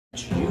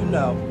You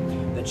know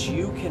that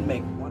you can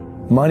make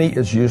Money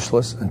is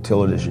useless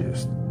until it is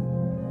used.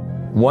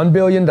 $1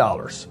 billion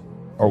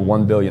or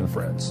 1 billion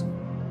friends.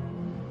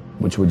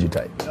 Which would you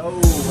take?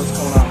 What's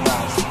going on,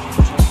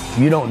 guys?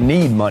 You don't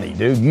need money,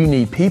 dude. You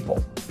need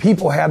people.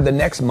 People have the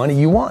next money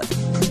you want.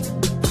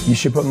 You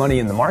should put money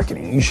in the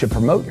marketing. You should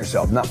promote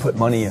yourself, not put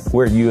money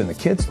where you and the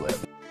kids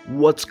live.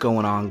 What's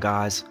going on,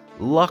 guys?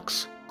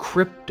 Lux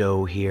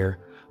Crypto here,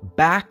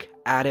 back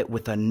at it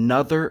with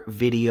another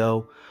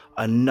video,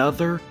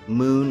 another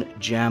moon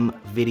gem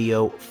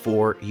video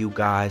for you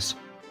guys.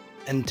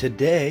 And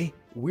today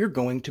we're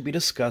going to be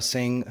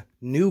discussing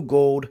New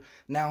Gold.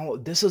 Now,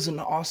 this is an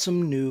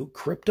awesome new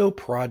crypto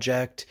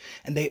project,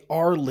 and they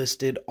are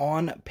listed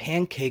on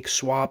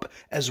PancakeSwap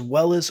as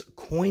well as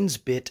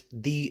Coinsbit,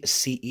 the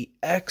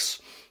CEX.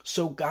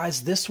 So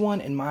guys, this one,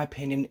 in my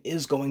opinion,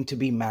 is going to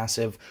be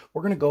massive.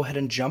 We're going to go ahead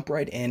and jump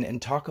right in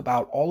and talk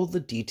about all of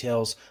the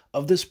details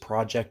of this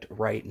project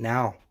right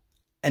now.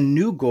 And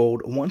New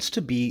Gold wants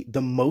to be the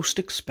most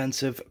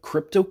expensive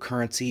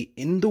cryptocurrency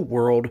in the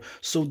world,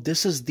 so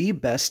this is the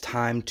best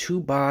time to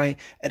buy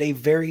at a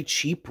very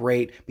cheap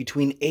rate,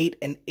 between $8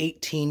 and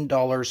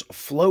 $18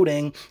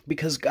 floating,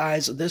 because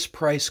guys, this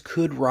price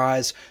could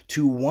rise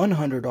to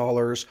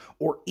 $100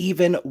 or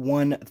even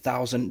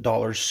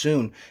 $1,000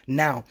 soon.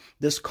 Now,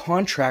 this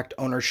contract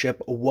ownership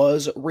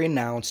was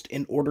renounced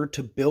in order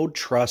to build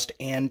trust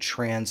and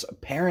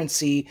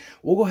transparency.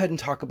 We'll go ahead and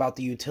talk about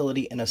the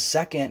utility in a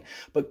second,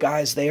 but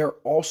guys, they are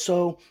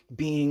also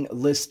being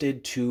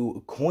listed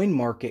to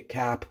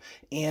CoinMarketCap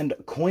and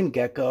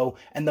CoinGecko,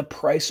 and the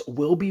price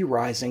will be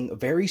rising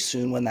very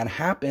soon when that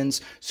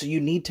happens, so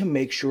you need to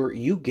make sure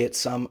you get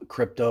some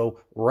crypto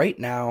right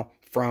now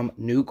from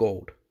New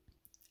Gold.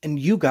 And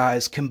you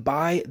guys can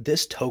buy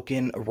this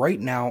token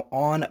right now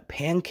on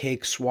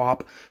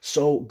PancakeSwap.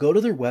 So go to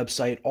their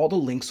website. All the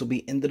links will be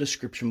in the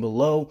description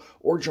below,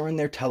 or join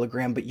their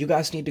Telegram. But you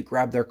guys need to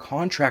grab their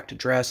contract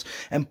address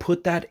and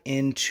put that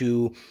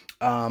into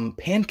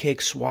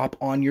PancakeSwap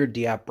on your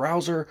DApp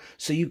browser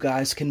so you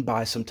guys can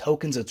buy some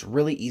tokens. It's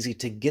really easy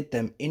to get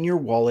them in your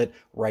wallet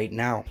right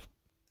now.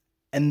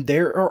 And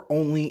there are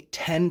only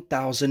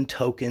 10,000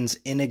 tokens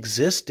in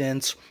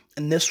existence,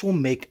 and this will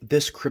make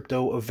this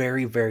crypto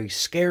very, very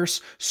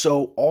scarce.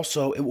 So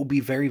also it will be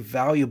very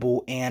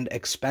valuable and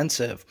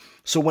expensive.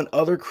 So when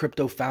other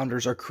crypto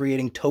founders are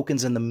creating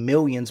tokens in the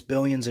millions,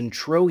 billions, and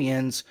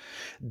trillions,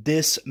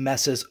 this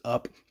messes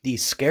up the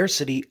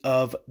scarcity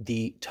of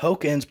the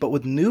tokens. But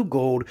with New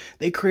Gold,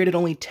 they created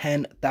only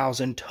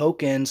 10,000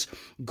 tokens.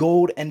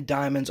 Gold and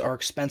diamonds are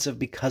expensive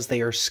because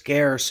they are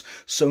scarce.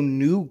 So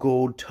New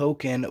Gold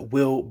token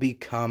will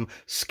become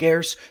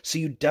scarce. So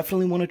you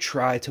definitely want to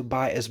try to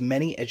buy as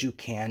many as you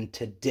can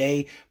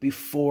today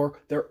before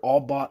they're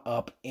all bought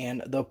up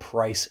and the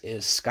price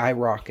is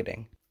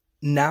skyrocketing.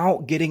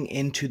 Now getting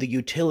into the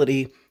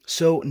utility.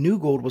 So New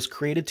Gold was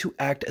created to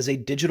act as a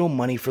digital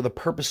money for the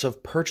purpose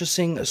of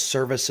purchasing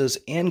services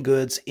and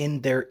goods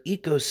in their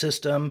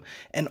ecosystem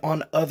and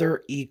on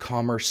other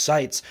e-commerce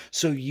sites.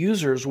 So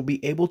users will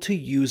be able to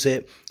use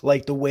it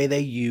like the way they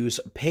use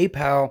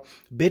PayPal,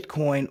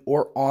 Bitcoin,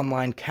 or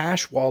online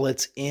cash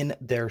wallets in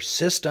their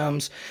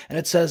systems. And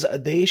it says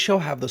they shall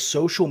have the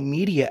social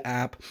media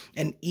app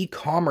and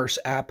e-commerce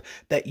app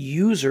that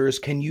users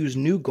can use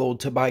New Gold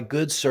to buy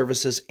goods,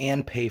 services,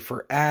 and pay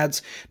for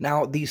ads.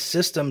 Now, these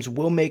systems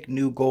will make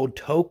New Gold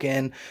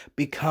token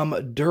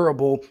become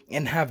durable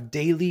and have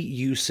daily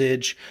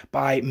usage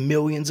by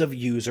millions of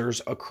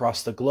users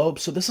across the globe.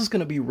 So this is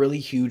going to be really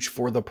huge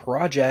for the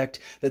project,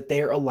 that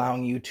they are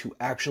allowing you to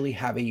actually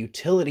have a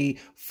utility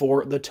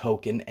for the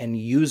token and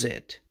use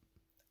it.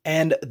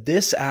 And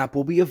this app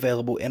will be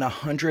available in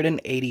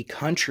 180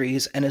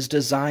 countries and is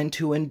designed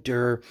to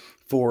endure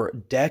for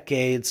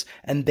decades,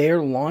 and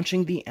they're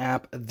launching the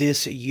app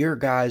this year,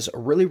 guys,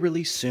 really,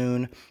 really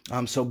soon.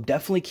 So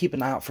definitely keep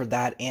an eye out for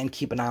that, and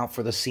keep an eye out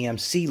for the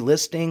CMC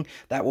listing.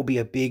 That will be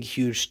a big,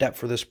 huge step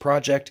for this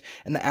project.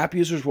 And the app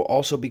users will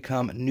also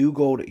become New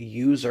Gold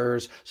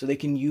users, so they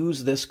can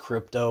use this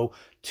crypto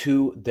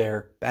to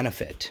their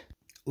benefit.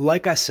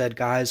 Like I said,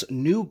 guys,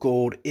 New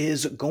Gold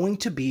is going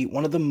to be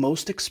one of the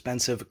most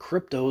expensive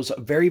cryptos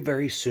very,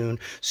 very soon,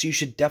 so you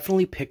should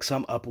definitely pick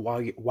some up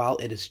while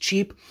it is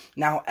cheap.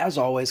 Now, as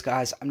always,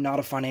 guys, I'm not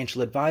a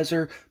financial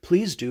advisor.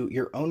 Please do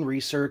your own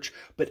research,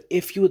 but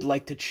if you would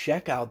like to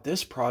check out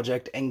this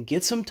project and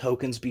get some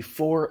tokens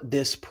before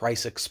this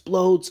price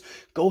explodes,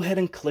 go ahead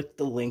and click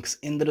the links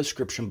in the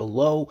description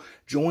below,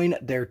 join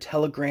their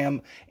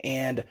Telegram,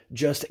 and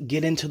just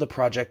get into the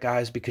project,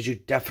 guys, because you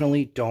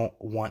definitely don't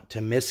want to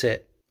miss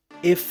it.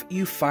 If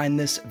you find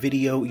this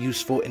video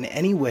useful in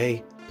any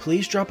way,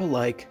 please drop a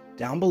like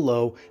down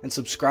below and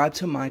subscribe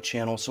to my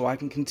channel so I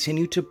can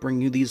continue to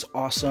bring you these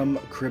awesome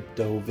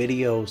crypto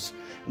videos.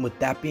 And with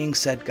that being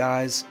said,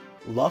 guys,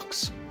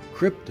 Lux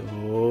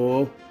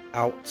Crypto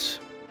out.